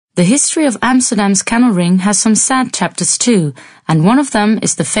The history of Amsterdam's Kennel Ring has some sad chapters too, and one of them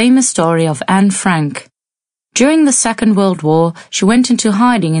is the famous story of Anne Frank. During the Second World War, she went into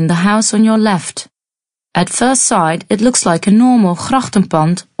hiding in the house on your left. At first sight, it looks like a normal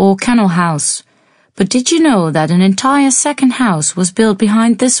grachtenpand or kennel house. But did you know that an entire second house was built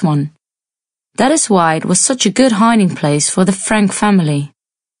behind this one? That is why it was such a good hiding place for the Frank family.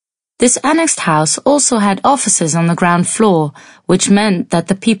 This annexed house also had offices on the ground floor, which meant that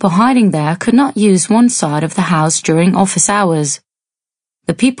the people hiding there could not use one side of the house during office hours.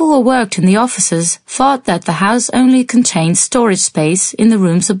 The people who worked in the offices thought that the house only contained storage space in the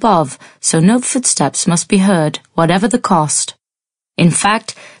rooms above, so no footsteps must be heard, whatever the cost. In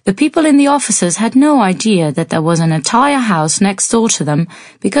fact, the people in the offices had no idea that there was an entire house next door to them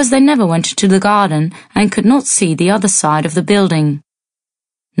because they never went to the garden and could not see the other side of the building.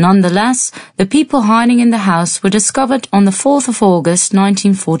 Nonetheless, the people hiding in the house were discovered on the 4th of August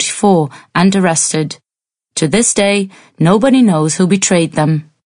 1944 and arrested. To this day, nobody knows who betrayed them.